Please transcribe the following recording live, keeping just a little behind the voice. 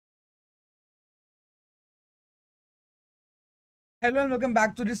Hello and welcome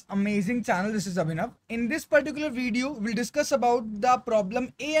back to this amazing channel. This is Abhinav. In this particular video, we'll discuss about the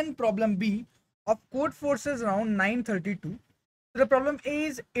problem A and problem B of Codeforces Round 932. So the problem A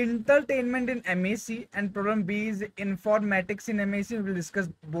is entertainment in MAC and problem B is informatics in MAC. We will discuss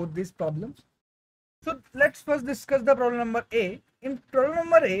both these problems. So let's first discuss the problem number A. In problem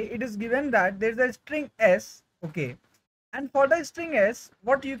number A, it is given that there is a string S, okay, and for the string S,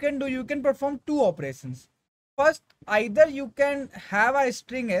 what you can do, you can perform two operations. First, either you can have a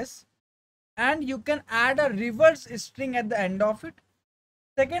string S and you can add a reverse string at the end of it.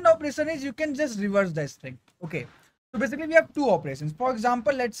 Second operation is you can just reverse the string. Okay. So basically we have two operations. For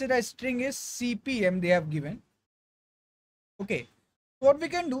example, let's say the string is CPM they have given. Okay. What we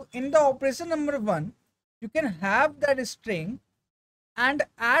can do in the operation number 1, you can have that string and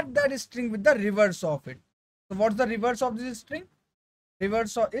add that string with the reverse of it. So what's the reverse of this string?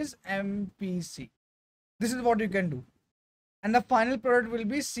 Reverse is MPC. This is what you can do. And the final product will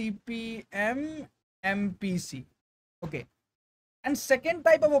be CPM MPC. Okay. And second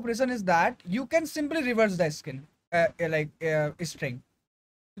type of operation is that you can simply reverse the string. String.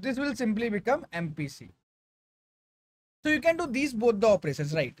 So this will simply become MPC. So you can do these both the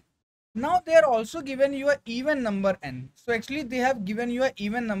operations, right? Now they are also given you a even number n. So actually they have given you a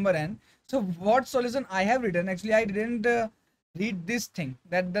even number n. So what solution I have written? Actually I didn't read this thing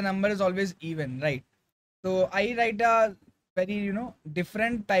that the number is always even, right? So I write a very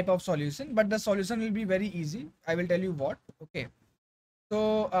different type of solution, but the solution will be very easy. I will tell you what. Okay.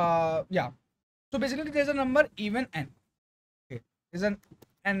 So yeah. So basically there's a number even n. Okay. There's an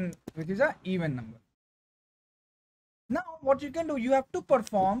n which is a even number. Now what you can do, you have to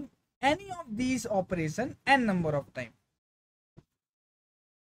perform any of these operation n number of time.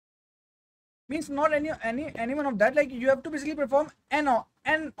 Means not any one of that. Like you have to basically perform n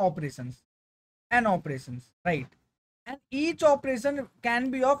operations. N operations, right? And each operation can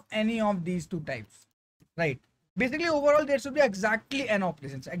be of any of these two types, right? Basically overall there should be exactly n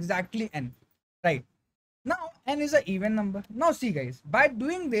operations, exactly n, right? Now n is an even number. Now see guys, by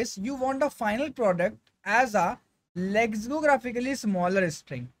doing this you want a final product as a lexicographically smaller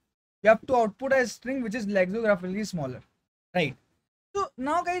string. You have to output a string which is lexicographically smaller, right? So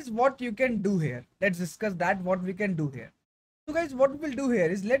now guys, what you can do here, let's discuss that what we can do here. So guys, what we'll do here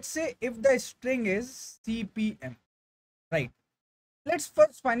is, let's say if the string is CPM, right? Let's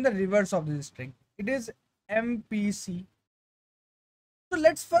first find the reverse of this string. It is MPC. So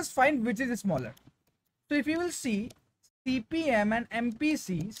let's first find which is smaller. So if you will see CPM and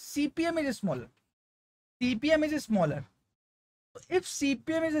MPC, CPM is smaller. CPM is smaller. So if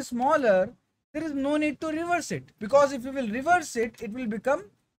CPM is smaller, there is no need to reverse it, because if you will reverse it, it will become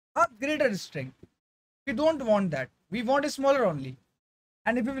a greater string. We don't want that. We want a smaller only.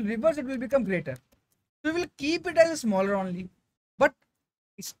 And if we will reverse, it will become greater. So we will keep it as a smaller only. But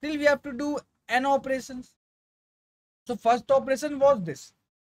still we have to do n operations. So first operation was this,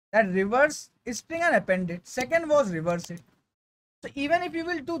 that reverse string and append it. Second was reverse it. So even if you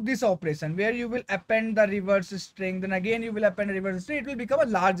will do this operation where you will append the reverse string, then again you will append a reverse string, it will become a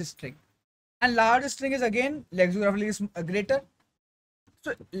large string. And large string is again lexicographically greater.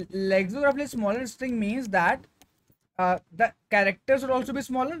 So lexicographically smaller string means that the characters will also be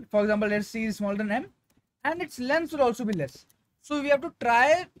smaller. For example, let's see is smaller than m, and its length will also be less. So we have to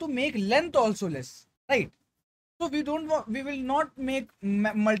try to make length also less, right? So we will not make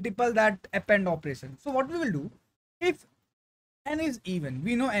multiple that append operation. So what we will do, if n is even,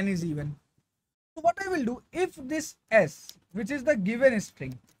 we know n is even. So what I will do, if this s, which is the given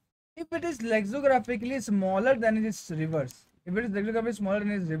string, if it is lexicographically smaller than its reverse, if it is lexicographically smaller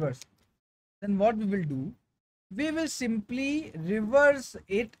than its reverse, then what we will do, we will simply reverse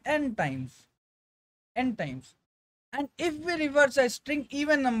it n times. And if we reverse a string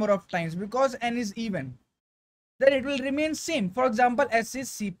even number of times, because n is even, then it will remain same. For example, s is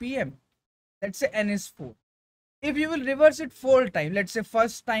CPM, let's say n is 4. If you will reverse it 4 times, let's say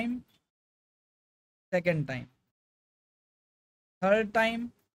first time, second time, third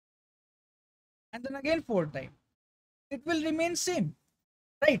time, and then again 4 times, it will remain same,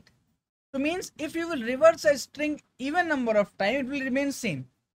 right? So means if you will reverse a string even number of time, it will remain same.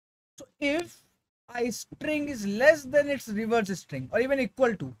 So if a string is less than its reverse string or even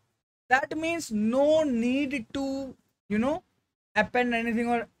equal to, that means no need to append anything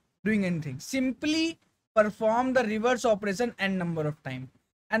or doing anything. Simply perform the reverse operation n number of time,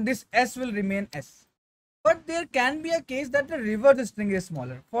 and this s will remain s. But there can be a case that the reverse string is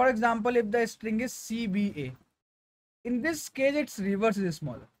smaller. For example, if the string is CBA, in this case its reverse is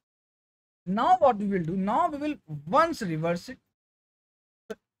smaller. Now what we will do, now we will once reverse it.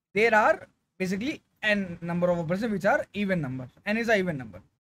 So there are basically n number of operations which are even number. N is a even number.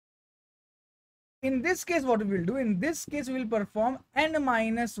 In this case, what we will do? In this case, we will perform n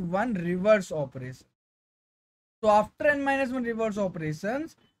minus 1 reverse operation. So after n minus 1 reverse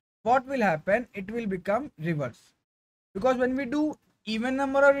operations, what will happen? It will become reverse. Because when we do even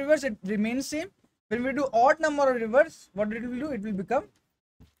number or reverse, it remains same. When we do odd number or reverse, what it will do? It will become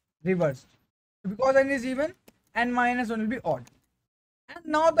reverse. So because n is even, n minus 1 will be odd. And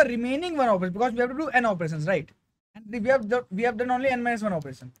now the remaining one operation, because we have to do n operations, right? And we have done only n minus 1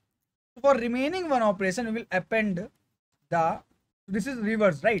 operation. So for remaining one operation, we will append this is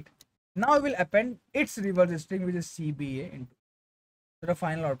reverse, right? Now we will append its reverse string, which is CBA into. So the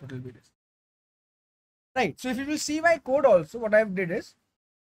final output will be this. Right. So if you will see my code also, what I have did is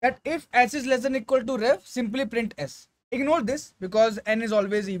that if s is less than equal to ref, simply print s. Ignore this because n is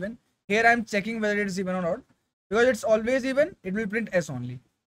always even. Here I am checking whether it is even or not. Because it's always even, it will print s only.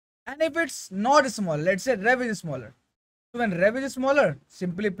 And if it's not small, let's say rev is smaller. So when rev is smaller,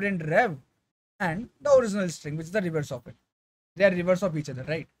 simply print rev and the original string, which is the reverse of it. They are reverse of each other,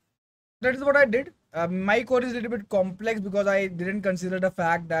 right? That is what I did. My code is a little bit complex because I didn't consider the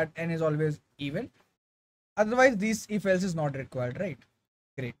fact that n is always even. Otherwise, this if else is not required, right?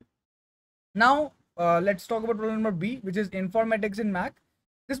 Great. Now, let's talk about problem number B, which is informatics in Mac.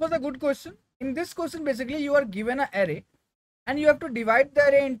 This was a good question. In this question, basically, you are given an array and you have to divide the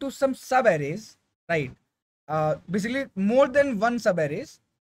array into some sub arrays, right? Basically, more than one sub arrays,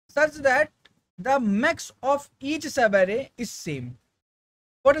 such that the max of each sub array is same.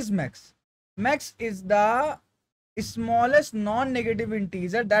 What is max? Max is the smallest non-negative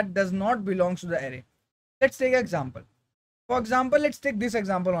integer that does not belong to the array. Let's take an example. For example, let's take this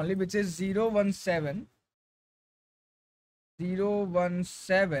example only, which is 017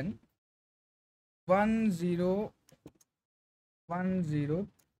 1010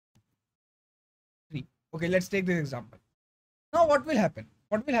 103. Okay, let's take this example. Now what will happen?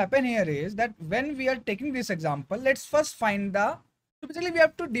 What will happen here is that when we are taking this example, let's first find the, so basically we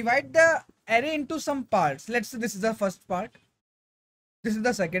have to divide the array into some parts. Let's say this is the first part, this is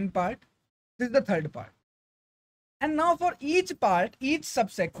the second part, this is the third part. And now for each part, each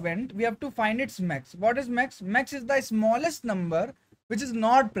subsequent, we have to find its max. What is max? Max is the smallest number which is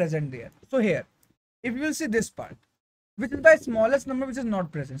not present there. So here, if you will see this part, which is the smallest number which is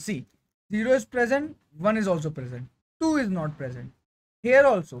not present. See, 0 is present, 1 is also present, 2 is not present. Here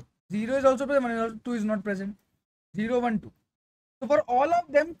also, 0 is also present, 1 is also, 2 is not present. 0, 1, 2. So for all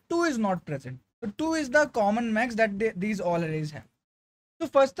of them, 2 is not present. So 2 is the common max that these all arrays have. So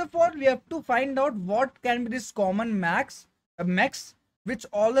first of all, we have to find out what can be this common max, which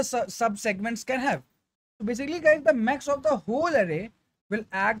all the sub-segments can have. So basically, guys, the max of the whole array will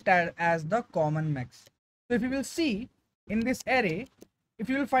act as the common max. So if you will see in this array, if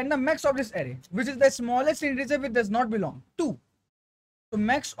you will find the max of this array, which is the smallest integer which does not belong, 2. So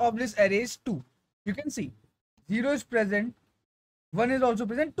max of this array is 2. You can see 0 is present, 1 is also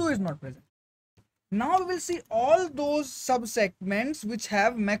present, 2 is not present. Now we will see all those subsegments which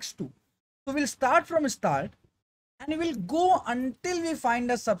have max 2. So we'll start from start and we will go until we find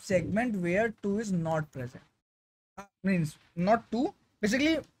a subsegment where 2 is not present. Means not 2.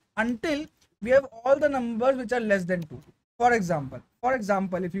 Basically until we have all the numbers which are less than 2. For example,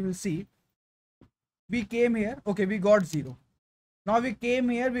 if you will see, we came here, okay, we got 0. Now we came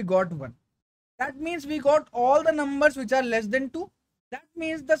here, we got 1. That means we got all the numbers which are less than 2. That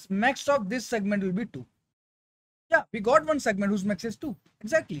means the max of this segment will be 2. Yeah, we got one segment whose max is 2.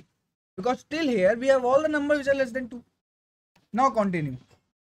 Exactly. Because till here we have all the numbers which are less than 2. Now continue.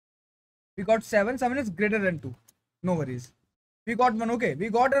 We got 7. 7 is greater than 2. No worries. We got 1. Okay. We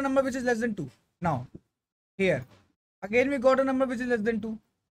got a number which is less than 2. Now, here. Again we got a number which is less than 2.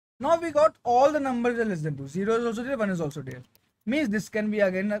 Now we got all the numbers which are less than 2. 0 is also there. 1 is also there. Means this can be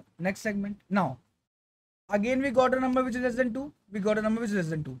again a next segment. Now, again we got a number which is less than 2. We got a number which is less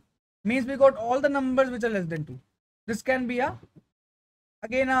than 2. Means we got all the numbers which are less than 2. This can be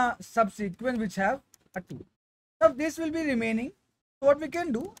again a subsequence which have a 2. Now this will be remaining. So what we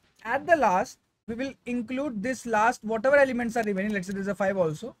can do, at the last, we will include this last, whatever elements are remaining. Let's say there is a 5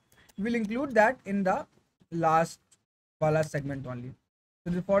 also. We will include that in the last segment only.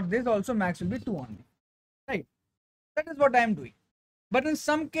 So for this also max will be 2 only. Right. That is what I am doing. But in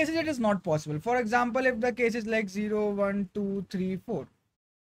some cases it is not possible. For example, if the case is like 0, 1, 2, 3, 4.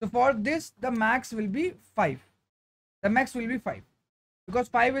 So for this, the max will be 5. The max will be 5. Because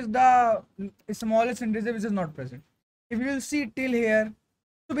 5 is the smallest integer which is not present. If you will see till here.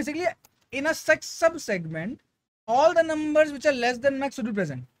 So basically, in a such sub-segment, all the numbers which are less than max should be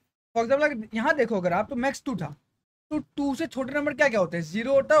present. For example, like यहाँ देखो अगर आप तो max 2 था. तो 2 से छोटे number क्या होते हैं? 0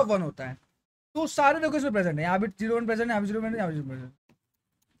 होता है, 1 होता है. तो सारे देखो इसमें प्रेजेंट है, यहाँ पे 0 1 प्रेजेंट है, यहाँ पे 0 1 यहाँ पे 0 प्रेजेंट।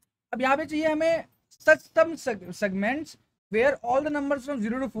 अब यहाँ पे चाहिए हमें such some segments where all the numbers from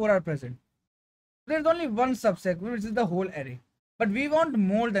 0 to 4 are present. There is only one subsegment which is the whole array, but we want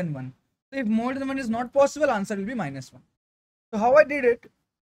more than one. So if more than one is not possible, answer will be -1. So how I did it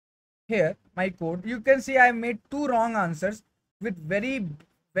here, my code, you can see I made two wrong answers with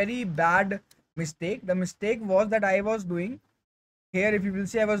very bad mistake. The mistake was that I was doing here, if you will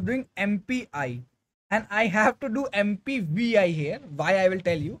see, I was doing MPI and I have to do MPVI here. Why, I will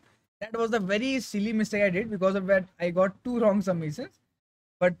tell you. That was a very silly mistake I did. Because of that I got two wrong summations,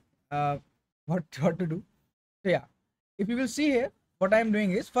 but what to do. So yeah, if you will see here, what I am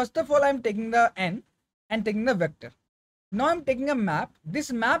doing is, first of all I am taking the n and taking the vector. Now I'm taking a map.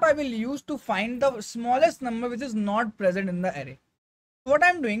 This map I will use to find the smallest number which is not present in the array. So what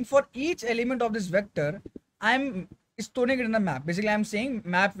I'm doing, for each element of this vector, I'm storing it in the map. Basically I'm saying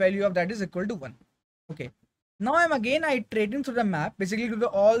map value of that is equal to 1. Okay, now I'm again iterating through the map, basically to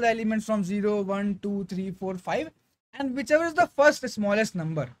all the elements from 0 1 2 3 4 5, and whichever is the first smallest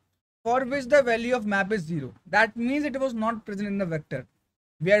number for which the value of map is 0, that means it was not present in the vector.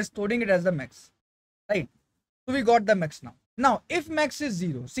 We are storing it as the max, right? So we got the max now. Now if max is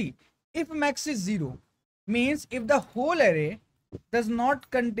 0, see, if max is 0 means if the whole array does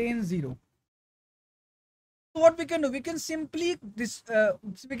not contain 0, so what we can do, we can simply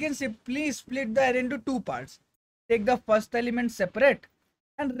split the array into two parts. Take the first element separate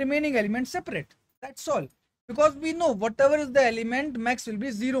and remaining element separate. That's all. Because we know whatever is the element, max will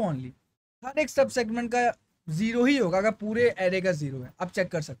be 0 only. हर एक सब segment का 0 ही होगा अगर पूरे array का 0 है. आप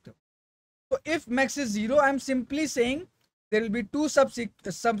check कर सकते हो. So if max is 0, I am simply saying there will be two sub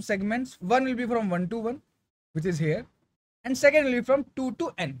segments. One will be from 1 to 1, which is here, and second will be from 2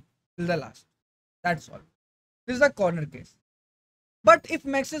 to n till the last. That's all. This is the corner case. But if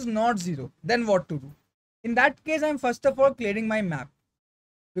max is not 0, then what to do? In that case, I am first of all clearing my map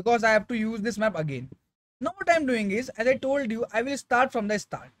because I have to use this map again. Now what I am doing is, as I told you, I will start from the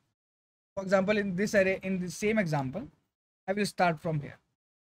start. For example, in this array, in the same example, I will start from here.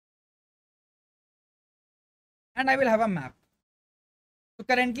 And I will have a map. So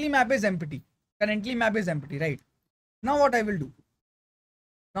currently map is empty. Right? Now what I will do?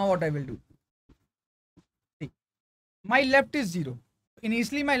 See, my left is 0.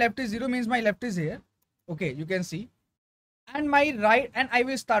 Initially my left is 0 means my left is here. Okay, you can see. And my right, and I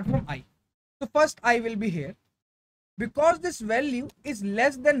will start from I. So first I will be here. Because this value is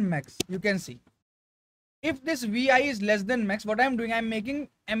less than max, you can see. If this Vi is less than max, what I am doing, I am making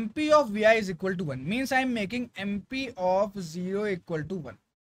MP of Vi is equal to 1. Means I am making MP of 0 equal to 1.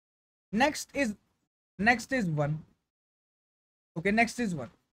 Next is 1. Okay, next is 1.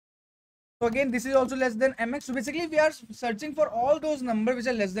 So again, this is also less than mx. So basically we are searching for all those numbers which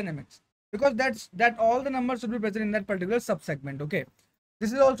are less than mx, because that all the numbers should be present in that particular subsegment. Okay,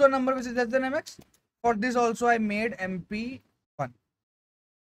 this is also a number which is less than mx. For this also I made MP1.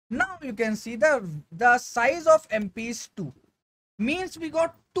 Now you can see the size of MP is 2. Means we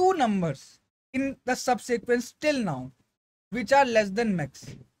got two numbers in the subsequence till now which are less than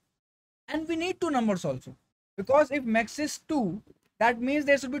max. And we need two numbers also, because if max is 2, that means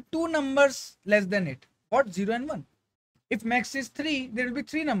there should be two numbers less than it. What? 0 and 1. If max is 3, there will be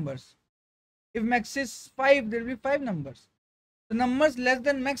 3 numbers. If max is 5, there will be 5 numbers. The numbers less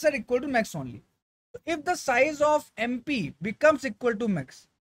than max are equal to max only. So if the size of MP becomes equal to max,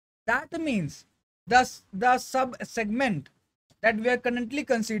 that means the sub segment that we are currently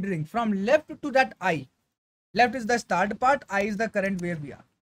considering from left to that I, left is the start part, I is the current where we are.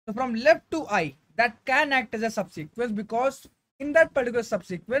 So from left to I, that can act as a subsequence, because in that particular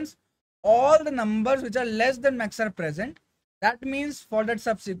subsequence all the numbers which are less than max are present. That means for that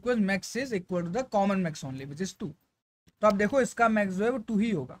subsequence max is equal to the common max only, which is 2. तो आप देखो इसका max जो है वो 2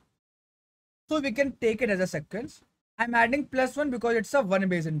 ही होगा. So we can take it as a sequence. I'm adding +1 because it's a 1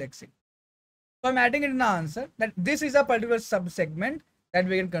 base indexing. So I'm adding it in the answer that this is a particular subsegment that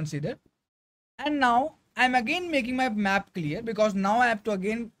we can consider. And now I'm again making my map clear, because now I have to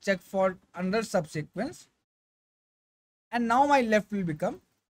again check for another subsequence. And now my left will become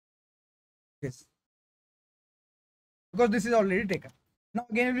this, because this is already taken. Now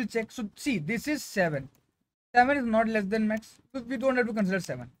again we will check. So see, this is 7. 7 is not less than max. So we don't have to consider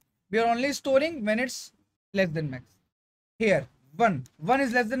 7. We are only storing when it's less than max. Here 1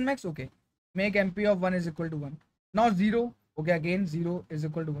 is less than max. Okay, make MP of 1 is equal to 1. Now 0. Okay, again 0 is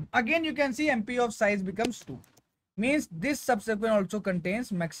equal to 1. Again you can see MP of size becomes 2. Means this subsequent also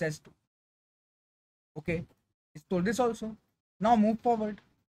contains max as 2. Okay, store this also. Now move forward.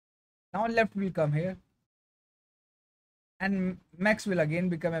 Now left will come here, and max will again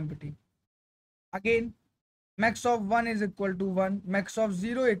become empty. Again, max of 1 is equal to 1, max of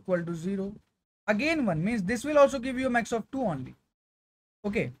 0 equal to 0. Again 1 means this will also give you a max of 2 only.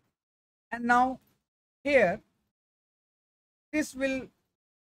 Okay. And now here, this will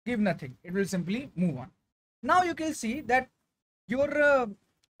give nothing. It will simply move on. Now you can see that your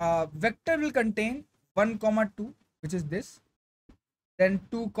vector will contain 1 comma 2, which is this, then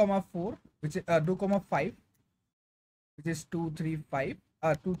 2 comma 4, which is 2 comma 5, which is 2 3 5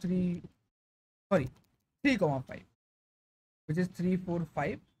 2 3 sorry 3 comma 5, which is 3 4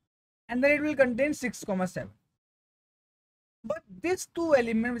 5, and then it will contain 6 comma 7. But these two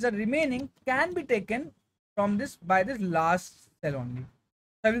elements which are remaining can be taken from this by this last cell only.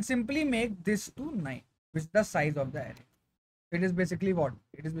 So I will simply make this to 9, which is the size of the array. It is basically what?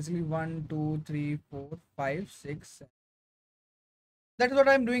 It is basically 1 2 3 4 5 6 7. That is what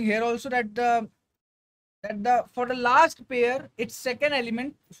I am doing here also, that the for the last pair its second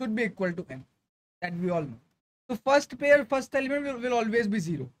element should be equal to n, that we all know. So first pair, first element will always be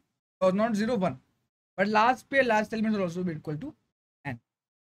 0, or not 0 1, but last pair, last element will also be equal to n.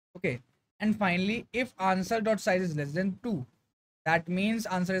 Okay. And finally, if answer dot size is less than 2, that means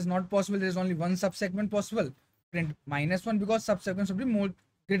answer is not possible, there is only one subsegment possible, print -1, because subsegment should be more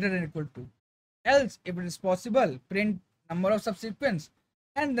greater than or equal to. Else, if it is possible, print number of subsequents,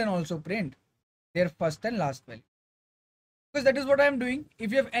 and then also print their first and last value. Because that is what I am doing.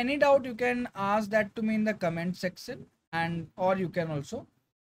 If you have any doubt, you can ask that to me in the comment section, and or you can also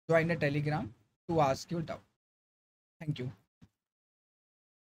join the Telegram to ask your doubt. Thank you.